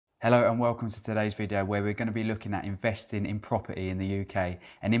Hello and welcome to today's video where we're going to be looking at investing in property in the UK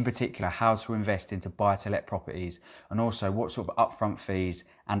and in particular how to invest into buy-to-let properties and also what sort of upfront fees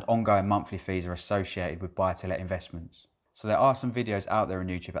and ongoing monthly fees are associated with buy-to-let investments. So there are some videos out there on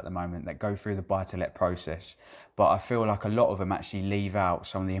YouTube at the moment that go through the buy-to-let process, but I feel like a lot of them actually leave out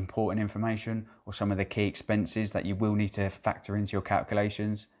some of the important information or some of the key expenses that you will need to factor into your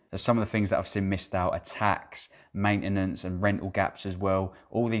calculations. Some of the things that I've seen missed out are tax, maintenance and rental gaps as well.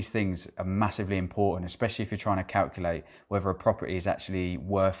 All these things are massively important, especially if you're trying to calculate whether a property is actually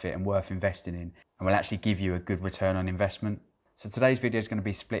worth it and worth investing in and will actually give you a good return on investment. So today's video is going to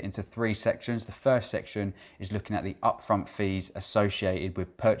be split into three sections. The first section is looking at the upfront fees associated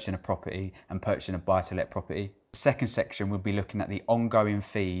with purchasing a property and purchasing a buy-to-let property. The second section will be looking at the ongoing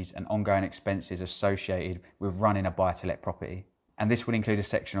fees and ongoing expenses associated with running a buy-to-let property. And this will include a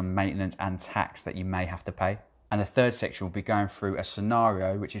section on maintenance and tax that you may have to pay. And the third section will be going through a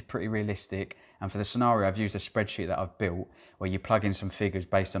scenario which is pretty realistic. And for the scenario, I've used a spreadsheet that I've built where you plug in some figures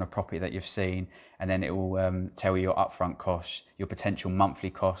based on a property that you've seen, and then it will tell you your upfront costs, your potential monthly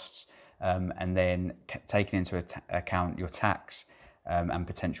costs, and then taking into account your tax and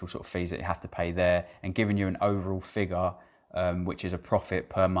potential sort of fees that you have to pay there, and giving you an overall figure, which is a profit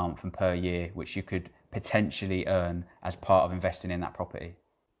per month and per year, which you could potentially earn as part of investing in that property.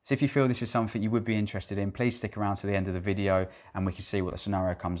 So if you feel this is something you would be interested in, please stick around to the end of the video and we can see what the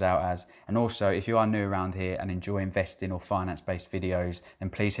scenario comes out as. And also, if you are new around here and enjoy investing or finance-based videos, then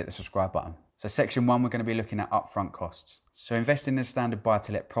please hit the subscribe button. So section one, we're going to be looking at upfront costs. So investing in a standard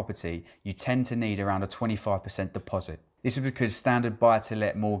buy-to-let property, you tend to need around a 25% deposit. This is because standard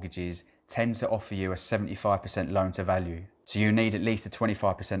buy-to-let mortgages tend to offer you a 75% loan to value. So you need at least a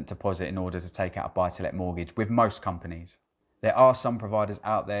 25% deposit in order to take out a buy-to-let mortgage with most companies. There are some providers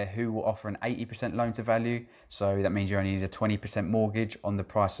out there who will offer an 80% loan to value. So that means you only need a 20% mortgage on the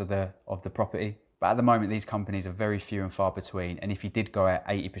price of the property. But at the moment, these companies are very few and far between. And if you did go at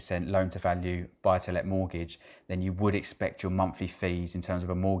 80% loan to value buy-to-let mortgage, then you would expect your monthly fees in terms of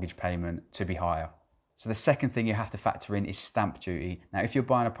a mortgage payment to be higher. So the second thing you have to factor in is stamp duty. Now, if you're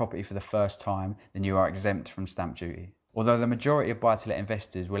buying a property for the first time, then you are exempt from stamp duty. Although the majority of buy-to-let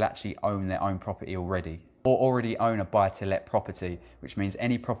investors will actually own their own property already, or already own a buy-to-let property, which means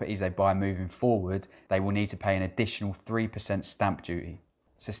any properties they buy moving forward, they will need to pay an additional 3% stamp duty.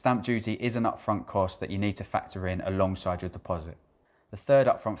 So stamp duty is an upfront cost that you need to factor in alongside your deposit. The third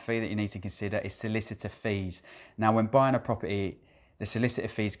upfront fee that you need to consider is solicitor fees. Now, when buying a property, the solicitor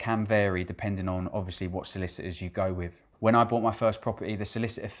fees can vary depending on obviously what solicitors you go with. When I bought my first property, the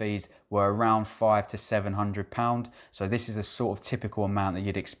solicitor fees were around £500 to £700. So this is a sort of typical amount that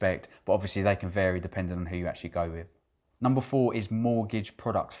you'd expect, but obviously they can vary depending on who you actually go with. Number four is mortgage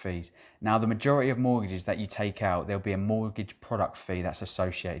product fees. Now, the majority of mortgages that you take out, there'll be a mortgage product fee that's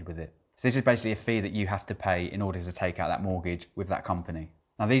associated with it. So this is basically a fee that you have to pay in order to take out that mortgage with that company.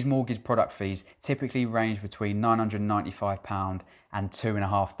 Now, these mortgage product fees typically range between £995 and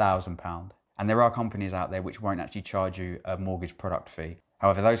 £2,500. And there are companies out there which won't actually charge you a mortgage product fee.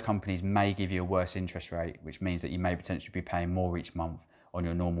 However, those companies may give you a worse interest rate, which means that you may potentially be paying more each month on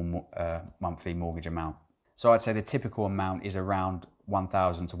your normal monthly mortgage amount. So I'd say the typical amount is around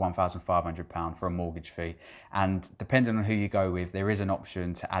 £1,000 to £1,500 for a mortgage fee. And depending on who you go with, there is an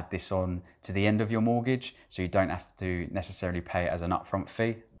option to add this on to the end of your mortgage, so you don't have to necessarily pay it as an upfront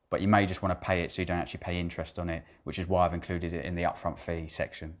fee, but you may just want to pay it so you don't actually pay interest on it, which is why I've included it in the upfront fee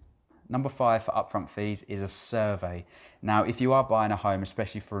section. Number five for upfront fees is a survey. Now, if you are buying a home,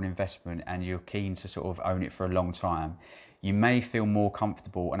 especially for an investment, and you're keen to sort of own it for a long time, you may feel more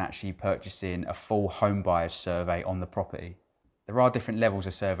comfortable in actually purchasing a full home buyer's survey on the property. There are different levels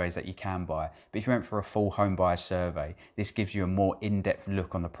of surveys that you can buy, but if you went for a full home buyer's survey, this gives you a more in-depth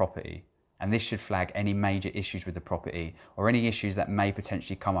look on the property. And this should flag any major issues with the property or any issues that may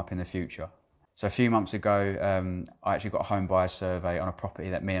potentially come up in the future. So a few months ago, I actually got a home buyer survey on a property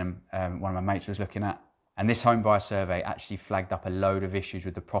that me and one of my mates was looking at. And this home buyer survey actually flagged up a load of issues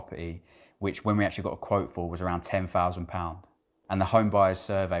with the property, which when we actually got a quote for was around £10,000. And the home buyer's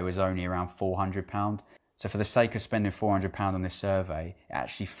survey was only around £400. So for the sake of spending £400 on this survey, it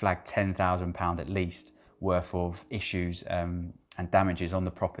actually flagged £10,000 at least worth of issues and damages on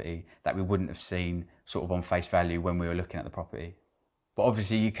the property that we wouldn't have seen sort of on face value when we were looking at the property. But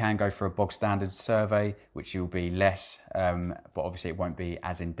obviously you can go for a bog standard survey, which will be less, but obviously it won't be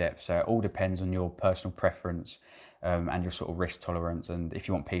as in depth. So it all depends on your personal preference and your sort of risk tolerance. And if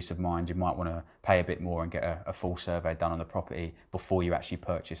you want peace of mind, you might want to pay a bit more and get a full survey done on the property before you actually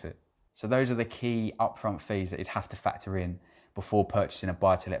purchase it. So those are the key upfront fees that you'd have to factor in before purchasing a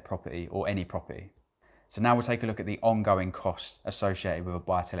buy-to-let property or any property. So now we'll take a look at the ongoing costs associated with a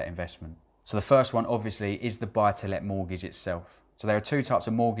buy-to-let investment. So the first one obviously is the buy-to-let mortgage itself. So there are two types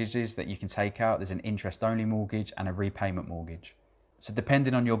of mortgages that you can take out. There's an interest-only mortgage and a repayment mortgage. So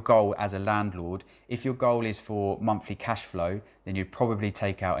depending on your goal as a landlord, if your goal is for monthly cash flow, then you'd probably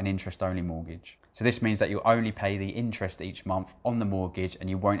take out an interest-only mortgage. So this means that you'll only pay the interest each month on the mortgage and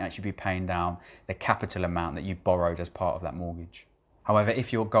you won't actually be paying down the capital amount that you borrowed as part of that mortgage. However,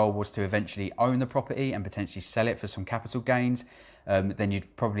 if your goal was to eventually own the property and potentially sell it for some capital gains, then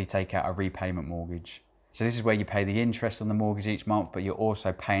you'd probably take out a repayment mortgage. So this is where you pay the interest on the mortgage each month, but you're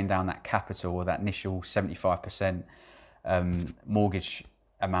also paying down that capital or that initial 75% mortgage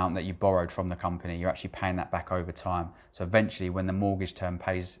amount that you borrowed from the company. You're actually paying that back over time. So eventually when the mortgage term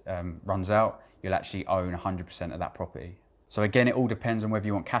runs out, you'll actually own 100% of that property. So again, it all depends on whether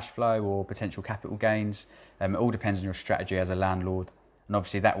you want cash flow or potential capital gains. It all depends on your strategy as a landlord. And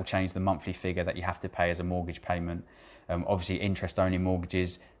obviously that will change the monthly figure that you have to pay as a mortgage payment. Obviously interest-only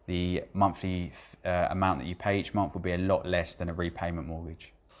mortgages, the monthly amount that you pay each month will be a lot less than a repayment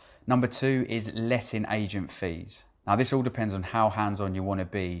mortgage. Number two is letting agent fees. Now this all depends on how hands-on you want to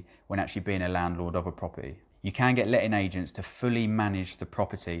be when actually being a landlord of a property. You can get letting agents to fully manage the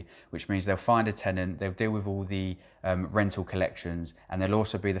property, which means they'll find a tenant, they'll deal with all the rental collections, and they'll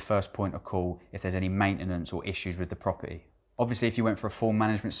also be the first point of call if there's any maintenance or issues with the property. Obviously, if you went for a full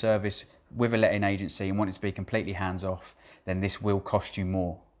management service with a letting agency and wanted to be completely hands-off, then this will cost you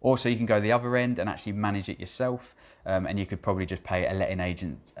more. Also, you can go the other end and actually manage it yourself, and you could probably just pay a letting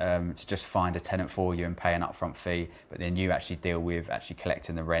agent to just find a tenant for you and pay an upfront fee, but then you actually deal with actually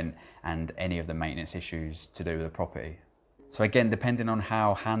collecting the rent and any of the maintenance issues to do with the property. So again, depending on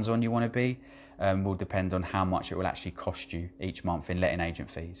how hands-on you want to be, will depend on how much it will actually cost you each month in letting agent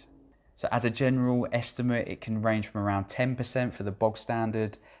fees. So as a general estimate, it can range from around 10% for the bog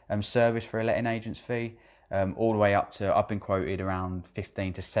standard service for a letting agent's fee, all the way up to, I've been quoted around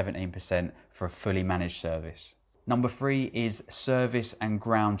 15 to 17% for a fully managed service. Number three is service and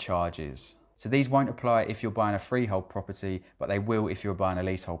ground charges. So these won't apply if you're buying a freehold property, but they will if you're buying a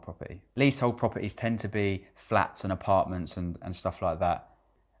leasehold property. Leasehold properties tend to be flats and apartments and stuff like that.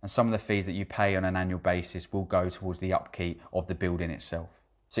 And some of the fees that you pay on an annual basis will go towards the upkeep of the building itself.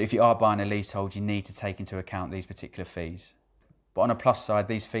 So if you are buying a leasehold, you need to take into account these particular fees. But on a plus side,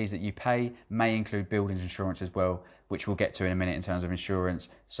 these fees that you pay may include buildings insurance as well, which we'll get to in a minute in terms of insurance.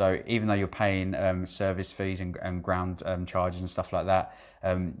 So even though you're paying service fees and ground charges and stuff like that,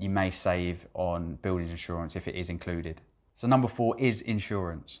 you may save on buildings insurance if it is included. So number four is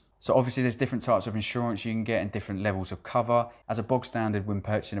insurance. So obviously there's different types of insurance you can get and different levels of cover. As a bog standard, when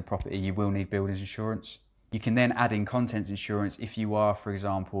purchasing a property, you will need buildings insurance. You can then add in contents insurance if you are, for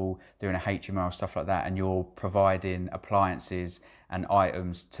example, doing a HMO, stuff like that, and you're providing appliances and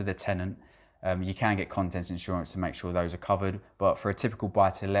items to the tenant. You can get contents insurance to make sure those are covered. But for a typical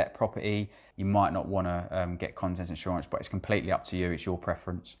buy-to-let property, you might not want to get contents insurance, but it's completely up to you. It's your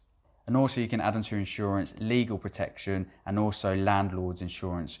preference. And also you can add onto your insurance legal protection and also landlord's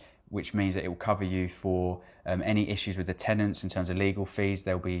insurance, which means that it will cover you for any issues with the tenants in terms of legal fees.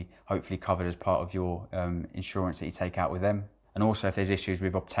 They'll be hopefully covered as part of your insurance that you take out with them. And also if there's issues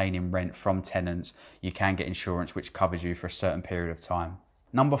with obtaining rent from tenants, you can get insurance which covers you for a certain period of time.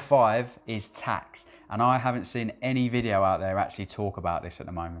 Number five is tax. And I haven't seen any video out there actually talk about this at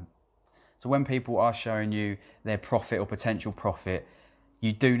the moment. So when people are showing you their profit or potential profit,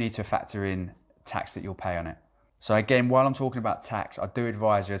 you do need to factor in tax that you'll pay on it. So again, while I'm talking about tax, I do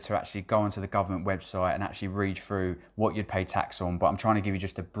advise you to actually go onto the government website and actually read through what you'd pay tax on. But I'm trying to give you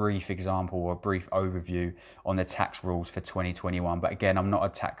just a brief example or a brief overview on the tax rules for 2021. But again, I'm not a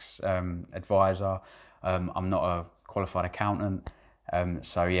tax advisor. I'm not a qualified accountant.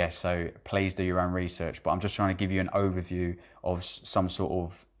 So please do your own research. But I'm just trying to give you an overview of some sort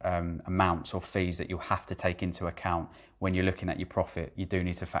of amounts or fees that you'll have to take into account when you're looking at your profit. You do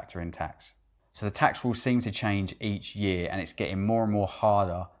need to factor in tax. So the tax rules seem to change each year and it's getting more and more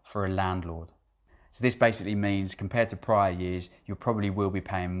harder for a landlord. So this basically means compared to prior years, you probably will be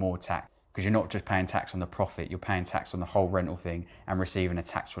paying more tax because you're not just paying tax on the profit, you're paying tax on the whole rental thing and receiving a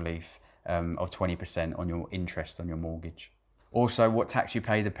tax relief of 20% on your interest on your mortgage. Also, what tax you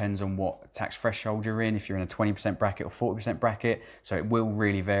pay depends on what tax threshold you're in, if you're in a 20% bracket or 40% bracket. So it will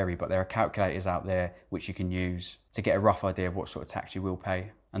really vary, but there are calculators out there which you can use to get a rough idea of what sort of tax you will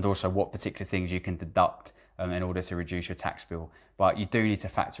pay and also what particular things you can deduct in order to reduce your tax bill. But you do need to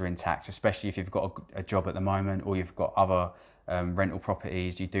factor in tax, especially if you've got a job at the moment or you've got other rental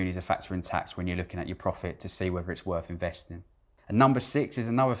properties. You do need to factor in tax when you're looking at your profit to see whether it's worth investing. And number 6 is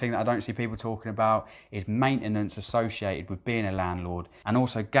another thing that I don't see people talking about, is maintenance associated with being a landlord, and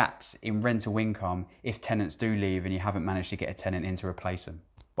also gaps in rental income if tenants do leave and you haven't managed to get a tenant in to replace them.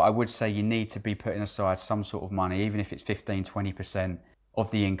 But I would say you need to be putting aside some sort of money, even if it's 15-20% of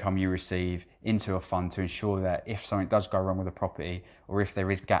the income you receive, into a fund to ensure that if something does go wrong with a property, or if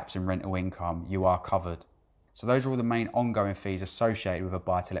there is gaps in rental income, you are covered. So those are all the main ongoing fees associated with a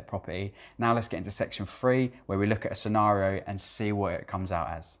buy-to-let property. Now let's get into section 3, where we look at a scenario and see what it comes out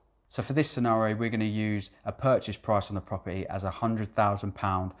as. So for this scenario, we're going to use a purchase price on the property as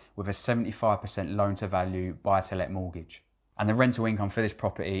 £100,000 with a 75% loan to value buy-to-let mortgage. And the rental income for this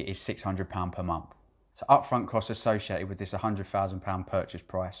property is £600 per month. So upfront costs associated with this £100,000 purchase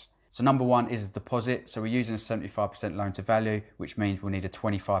price. So number 1 is a deposit. So we're using a 75% loan to value, which means we'll need a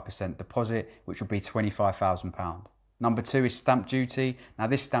 25% deposit, which will be £25,000. Number 2 is stamp duty. Now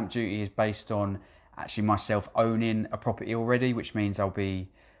this stamp duty is based on actually myself owning a property already, which means I'll be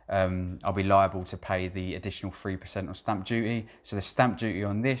liable to pay the additional 3% of stamp duty. So the stamp duty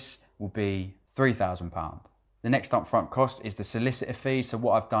on this will be £3,000. The next upfront cost is the solicitor fee. So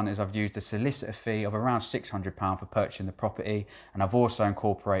what I've done is I've used a solicitor fee of around £600 for purchasing the property, and I've also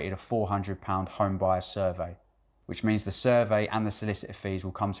incorporated a £400 home buyer survey, which means the survey and the solicitor fees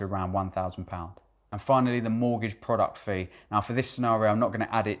will come to around £1,000. And finally, the mortgage product fee. Now for this scenario, I'm not going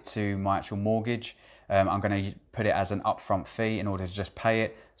to add it to my actual mortgage. I'm going to put it as an upfront fee in order to just pay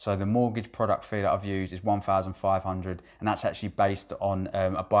it. So the mortgage product fee that I've used is £1,500, and that's actually based on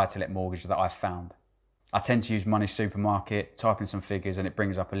a buy-to-let mortgage that I've found. I tend to use Money Supermarket, type in some figures, and it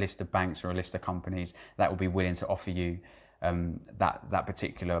brings up a list of banks or a list of companies that will be willing to offer you that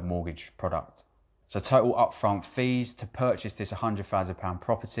particular mortgage product. So total upfront fees to purchase this £100,000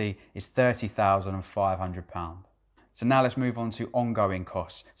 property is £30,500. So now let's move on to ongoing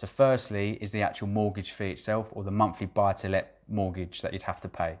costs. So firstly is the actual mortgage fee itself, or the monthly buy-to-let mortgage that you'd have to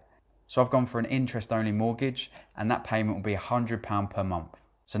pay. So I've gone for an interest-only mortgage, and that payment will be £100 per month.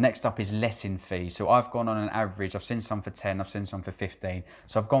 So next up is letting fees. So I've gone on an average, I've seen some for 10, I've seen some for 15.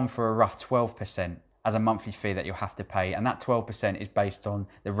 So I've gone for a rough 12% as a monthly fee that you'll have to pay. And that 12% is based on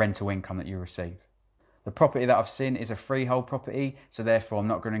the rental income that you receive. The property that I've seen is a freehold property, so therefore I'm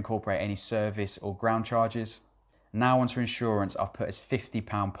not going to incorporate any service or ground charges. Now onto insurance, I've put as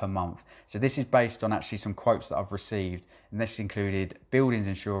 £50 per month. So this is based on actually some quotes that I've received, and this included buildings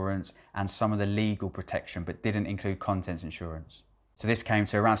insurance and some of the legal protection, but didn't include contents insurance. So this came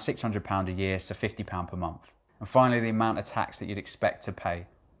to around £600 a year, so £50 per month. And finally, the amount of tax that you'd expect to pay.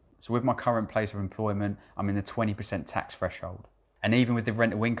 So with my current place of employment, I'm in the 20% tax threshold. And even with the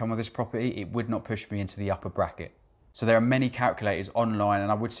rental income of this property, it would not push me into the upper bracket. So there are many calculators online,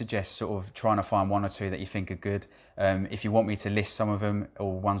 and I would suggest sort of trying to find one or two that you think are good. If you want me to list some of them,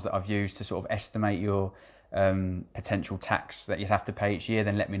 or ones that I've used to sort of estimate your potential tax that you'd have to pay each year,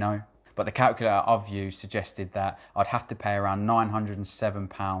 then let me know. But the calculator I've used suggested that I'd have to pay around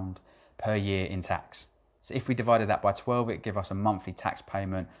 £907 per year in tax. So if we divided that by 12, it'd give us a monthly tax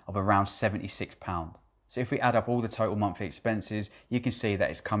payment of around £76. So if we add up all the total monthly expenses, you can see that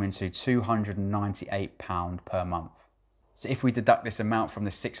it's coming to £298 per month. So if we deduct this amount from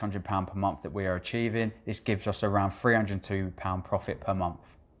the £600 per month that we are achieving, this gives us around £302 profit per month.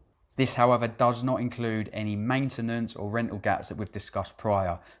 This, however, does not include any maintenance or rental gaps that we've discussed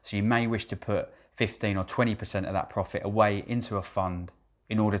prior. So you may wish to put 15 or 20% of that profit away into a fund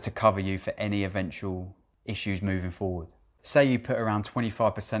in order to cover you for any eventual issues moving forward. Say you put around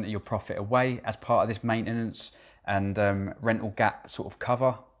 25% of your profit away as part of this maintenance and rental gap sort of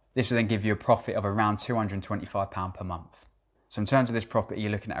cover. This will then give you a profit of around £225 per month. So in terms of this property,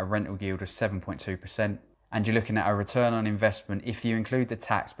 you're looking at a rental yield of 7.2%. And you're looking at a return on investment, if you include the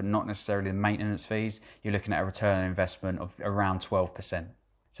tax but not necessarily the maintenance fees, you're looking at a return on investment of around 12%.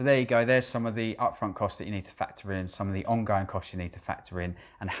 So there you go, there's some of the upfront costs that you need to factor in, some of the ongoing costs you need to factor in,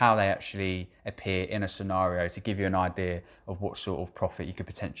 and how they actually appear in a scenario to give you an idea of what sort of profit you could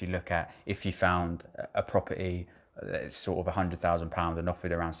potentially look at if you found a property that's sort of £100,000 and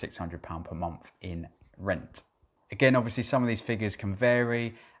offered around £600 per month in rent. Again, obviously some of these figures can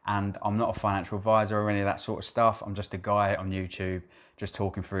vary, and I'm not a financial advisor or any of that sort of stuff. I'm just a guy on YouTube just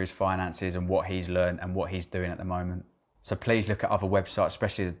talking through his finances and what he's learned and what he's doing at the moment. So please look at other websites,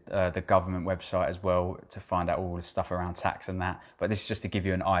 especially the government website as well, to find out all the stuff around tax and that. But this is just to give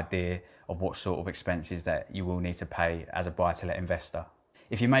you an idea of what sort of expenses that you will need to pay as a buy-to-let investor.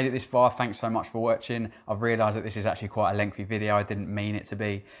 If you made it this far, thanks so much for watching. I've realised that this is actually quite a lengthy video. I didn't mean it to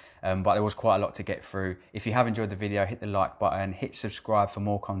be, but there was quite a lot to get through. If you have enjoyed the video, hit the like button, hit subscribe for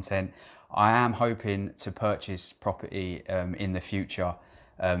more content. I am hoping to purchase property in the future,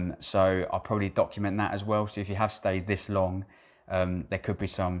 so I'll probably document that as well. So if you have stayed this long, there could be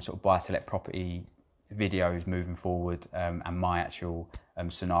some sort of buy-to-let property videos moving forward, and my actual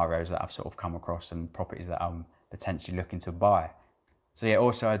scenarios that I've sort of come across and properties that I'm potentially looking to buy. So yeah,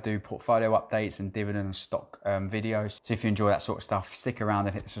 also I do portfolio updates and dividend and stock videos. So if you enjoy that sort of stuff, stick around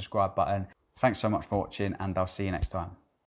and hit the subscribe button. Thanks so much for watching, and I'll see you next time.